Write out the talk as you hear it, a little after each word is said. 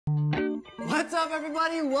What's up,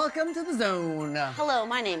 everybody? Welcome to the Zone. Hello,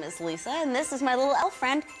 my name is Lisa, and this is my little elf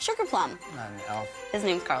friend, Sugar Plum. Not an elf. His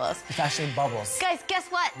name's Carlos. It's actually Bubbles. Guys, guess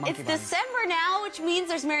what? Monkey It's buns. December now, which means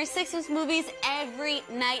there's Merry Sixpence movies every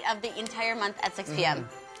night of the entire month at 6 p.m.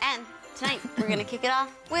 And tonight, we're going to kick it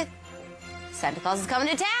off with Santa Claus is Coming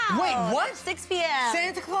to Town. Wait, what? 6 p.m.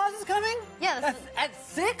 Santa Claus is coming? Yeah, that's at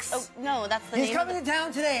 6? Oh, no, that's the He's name coming of to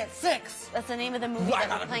town today at 6. That's the name of the movie Well, I that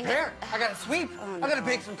gotta we're playing. prepare. I gotta sweep. Oh, I gotta no.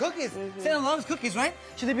 bake some cookies. Santa loves cookies, right?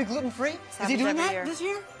 Should they be gluten-free? Is he doing that this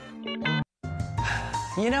year?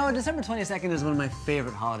 You know, December 22nd is one of my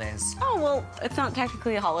favorite holidays. Oh, well, it's not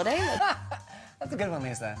technically a holiday. That's a good one,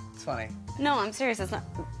 Lisa. It's funny. No, I'm serious. It's not,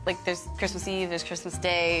 like, there's Christmas Eve, there's Christmas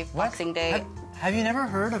Day, Boxing Day. Have you never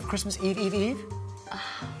heard of Christmas Eve, Eve, Eve?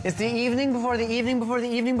 It's the evening before the evening before the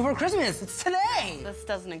evening before Christmas. It's today. This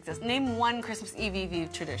doesn't exist. Name one Christmas Eve, Eve,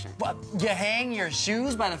 Eve tradition. What? You hang your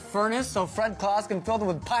shoes by the furnace so Fred Claus can fill them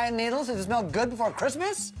with pine needles so they smell good before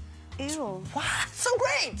Christmas? Ew. What? So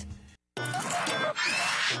great!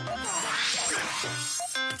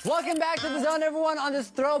 Welcome back to the Zone, everyone, on this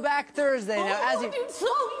Throwback Thursday. Now, as you...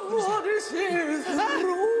 Someone is here,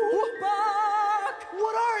 throwback.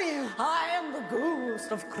 What are you? I am the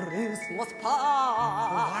ghost of Christmas past.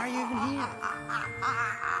 Why are you even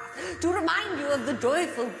here? To remind you of the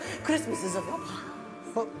joyful Christmases of your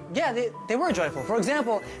past. Well, yeah, they were joyful. For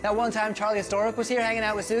example, that one time Charlie Historic was here hanging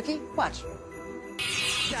out with Suki. Watch.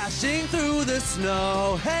 Dashing through the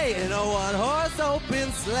snow, hey, in a one-horse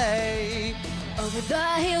open sleigh. Over the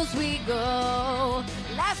hills we go,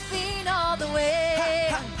 laughing all the way.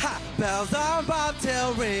 Ha, ha, bells on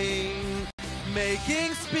bobtail ring,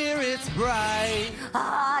 making spirits bright.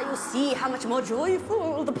 Ah, you see how much more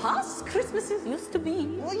joyful the past Christmases used to be.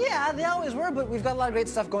 Well, yeah, they always were, but we've got a lot of great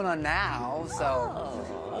stuff going on now, so...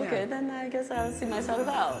 Oh, okay, then I guess I'll see myself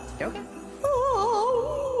out. You okay?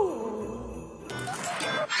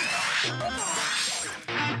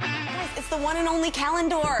 Guys, it's the one and only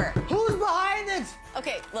calendar. Who's behind it?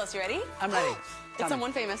 Okay, Los, you ready? I'm ready. It's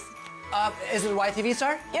someone famous. Is it a YTV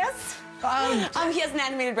star? Yes? He has an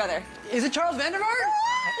animated brother. Is it Charles Vandervaart?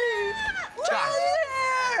 Guys,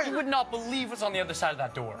 there! you would not believe what's on the other side of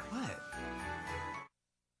that door. What?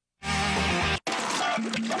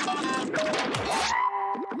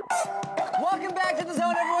 Welcome back to the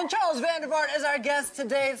Zone, everyone. Charles Vandervaart is our guest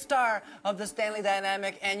today, star of the Stanley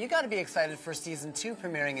Dynamic, and you got to be excited for season 2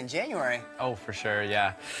 premiering in January. Oh, for sure,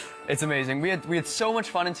 yeah. It's amazing. We had so much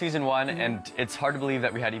fun in season 1, and it's hard to believe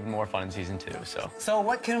that we had even more fun in season 2, so. So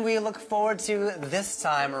what can we look forward to this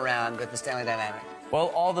time around with the Stanley Dynamic?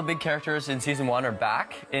 Well, all the big characters in season 1 are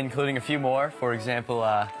back, including a few more. For example,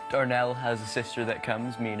 Darnell has a sister that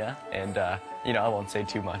comes, Mina, and, you know, I won't say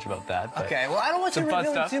too much about that. But Okay, well, I don't want you some fun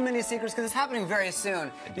revealing stuff. too many secrets because it's happening very soon.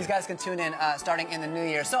 These guys can tune in starting in the new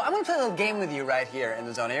year. So I'm going to play a little game with you right here in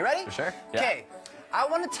the Zone. Are you ready? For sure, yeah. Okay, I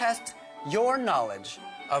want to test your knowledge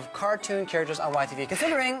of cartoon characters on YTV,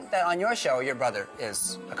 considering that on your show, your brother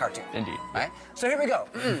is a cartoon. Indeed. Right? So here we go.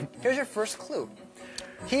 Here's your first clue.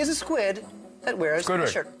 He is a squid that wears a Squidward.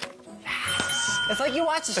 shirt. It's like you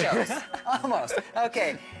watch the shows. Almost.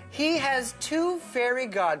 Okay. He has 2 fairy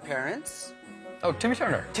godparents. Oh, Timmy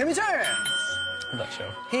Turner. Timmy Turner. That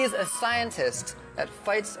show. He's a scientist that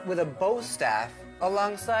fights with a bow staff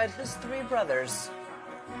alongside his 3 brothers.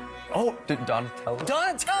 Oh, Donatello?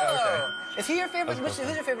 Donatello! Okay. Is he your favorite? That's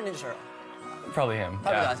Who's your favorite Ninja Turtle? Probably him.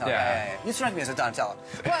 Probably yeah. Donatello. Yeah. You strike me as a Donatello.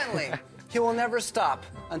 Finally, he will never stop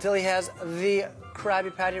until he has the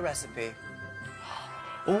Krabby Patty recipe.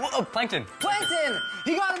 Oh, Plankton. Plankton!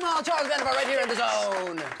 He got him all. Charles Vandervaart right here in the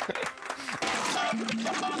Zone.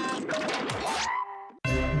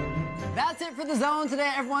 That's it for the Zone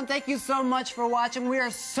today, everyone. Thank you so much for watching. We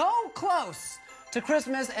are so close to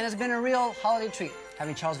Christmas, and it's been a real holiday treat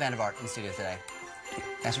having Charles Vandervaart in the studio today.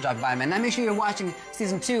 Thanks for dropping by, man. Now make sure you're watching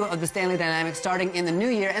season 2 of the Stanley Dynamic starting in the new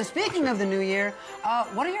year. And speaking of the new year,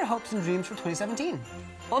 what are your hopes and dreams for 2017?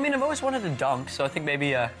 Well, I mean, I've always wanted to dunk, so I think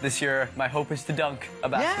maybe this year my hope is to dunk a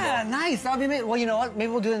basketball. Yeah, nice. That'll be amazing. Well, you know what? Maybe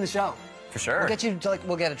we'll do it in the show. For sure. We'll get you to,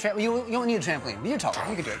 we'll get a trampoline. You don't need a trampoline, but you're tall.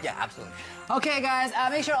 You can do it. Yeah, absolutely. Okay, guys,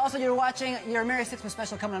 make sure also you're watching your Merry Sixpence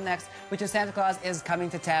special coming up next, which is Santa Claus is Coming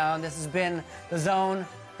to Town. This has been the Zone.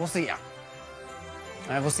 We'll see ya.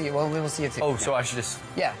 All right, we'll see you. Well, we will see you too. Oh, so I should just...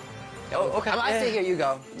 Yeah. Oh, okay. I stay here, you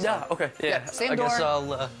go. Yeah, okay. Yeah, same I door. guess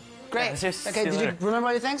I'll... Great. Yeah, just okay, see did you later. remember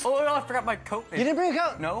all your things? Oh, no, I forgot my coat. You didn't bring a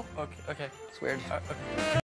coat? No? Okay, okay. It's weird. Okay.